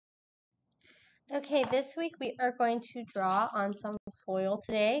Okay, this week we are going to draw on some foil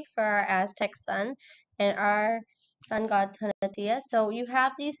today for our Aztec sun and our sun god Tonatiuh. So you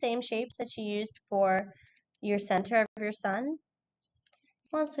have these same shapes that you used for your center of your sun.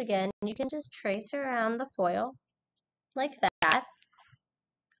 Once again, you can just trace around the foil like that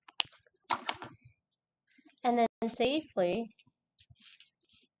and then safely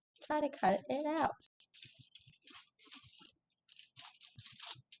try to cut it out.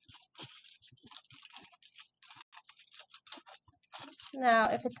 Now,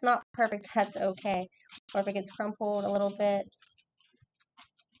 if it's not perfect, that's okay. Or if it gets crumpled a little bit,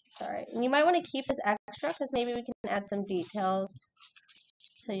 sorry. And you might want to keep this extra because maybe we can add some details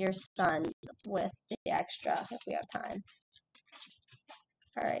to your sun with the extra if we have time.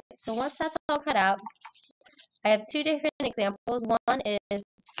 Alright, so once that's all cut out, I have two different examples. One is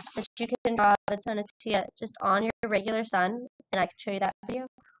that you can draw the Tonatiuh just on your regular sun, and I can show you that video.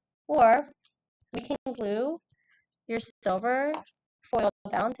 Or we can glue your silver foil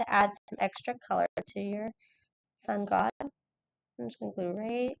down to add some extra color to your sun god. I'm just going to glue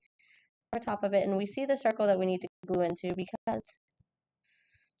right on top of it, and we see the circle that we need to glue into because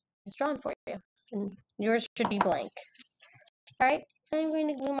it's drawn for you, and yours should be blank. Alright, I'm going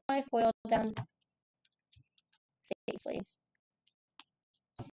to glue my foil down safely.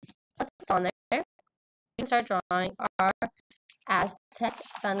 Once it's on there, we can start drawing our Aztec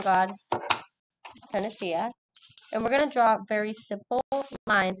sun god Tonatiuh, and we're going to draw very simple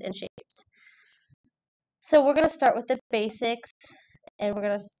lines and shapes. So we're going to start with the basics, and we're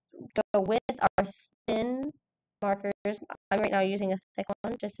going to go with our thin markers. I'm right now using a thick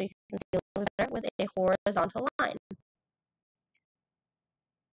one just so you can see a little bit better with a horizontal line.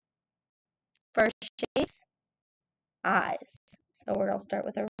 First shapes, eyes. So we're going to start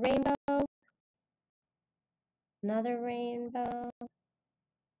with a rainbow, another rainbow,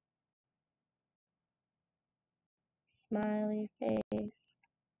 smiley face,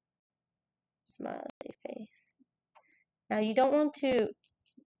 smiley face. Now you don't want to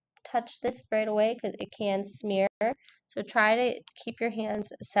touch this right away because it can smear, so try to keep your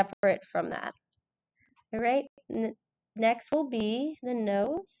hands separate from that. Alright, next will be the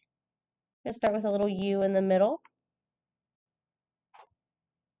nose. I'm going to start with a little U in the middle.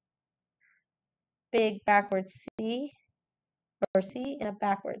 Big backward C, or C, and a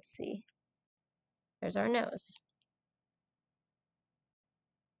backward C. There's our nose.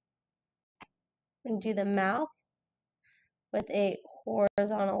 We do the mouth with a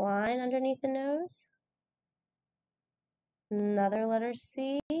horizontal line underneath the nose. Another letter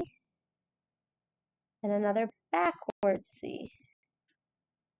C, and another backward C.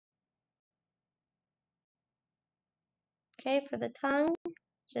 Okay, for the tongue,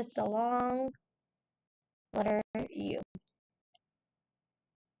 just a long letter U.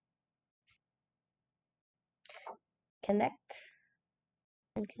 Connect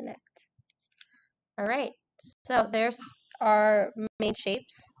and connect. All right, so there's our main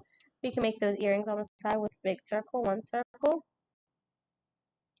shapes. We can make those earrings on the side with a big circle, one circle,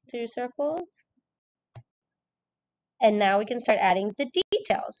 two circles. And now we can start adding the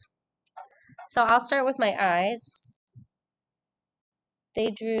details. So I'll start with my eyes. They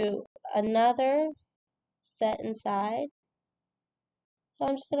drew another set inside. So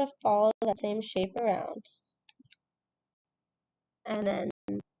I'm just going to follow that same shape around. And then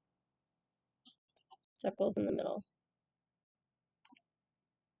circles in the middle.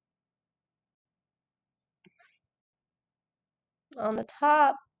 On the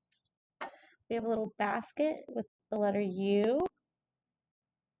top, we have a little basket with the letter U.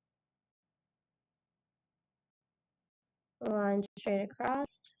 Line straight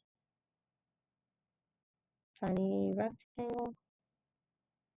across. Tiny rectangle.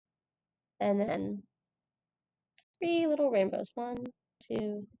 And then 3 little rainbows. 1,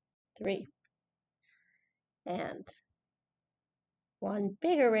 2, 3. And 1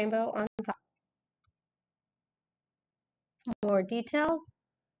 bigger rainbow on top. More details.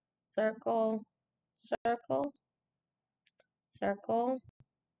 Circle, circle, circle,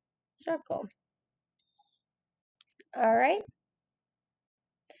 circle. All right.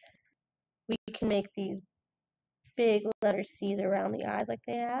 We can make these big letter C's around the eyes like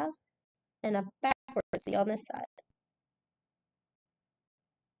they have, and a backward C on this side.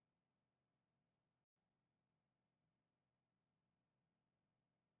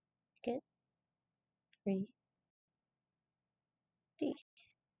 Get 3D.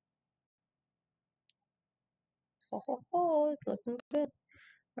 Ho ho ho! It's looking good.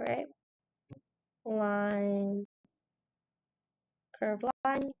 All right. Line, curved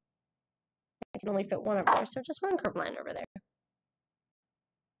line. I can only fit one over there, so just one curved line over there.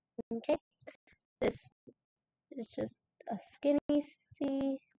 Okay. This is just a skinny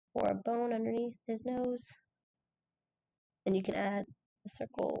C or a bone underneath his nose. And you can add a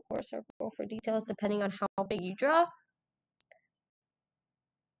circle or a circle for details depending on how big you draw.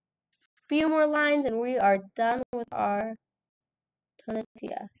 Few more lines and we are done with our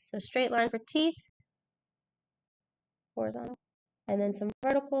tonatia. So straight line for teeth, horizontal, and then some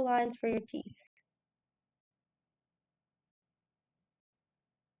vertical lines for your teeth.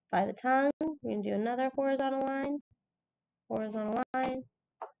 By the tongue, we're going to do another horizontal line,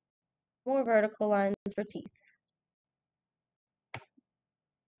 more vertical lines for teeth.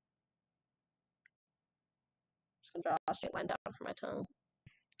 Just going to draw a straight line down for my tongue.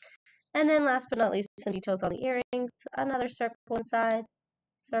 And then last but not least, some details on the earrings. Another circle inside,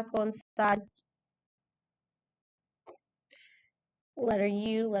 letter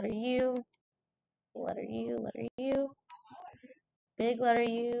U, letter U, letter U, letter U, big letter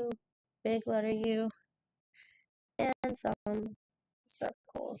U, big letter U, and some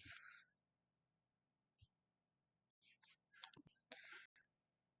circles.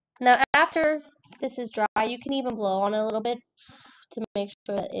 Now after this is dry, you can even blow on it a little bit to make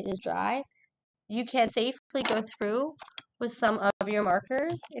sure that it is dry. You can safely go through with some of your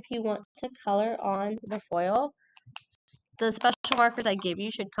markers if you want to color on the foil. The special markers I give you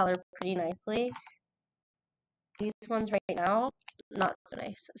should color pretty nicely. These ones right now, not so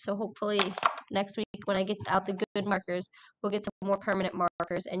nice. So hopefully next week when I get out the good markers, we'll get some more permanent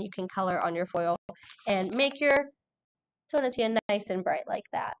markers and you can color on your foil and make your tonatia nice and bright like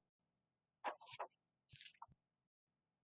that.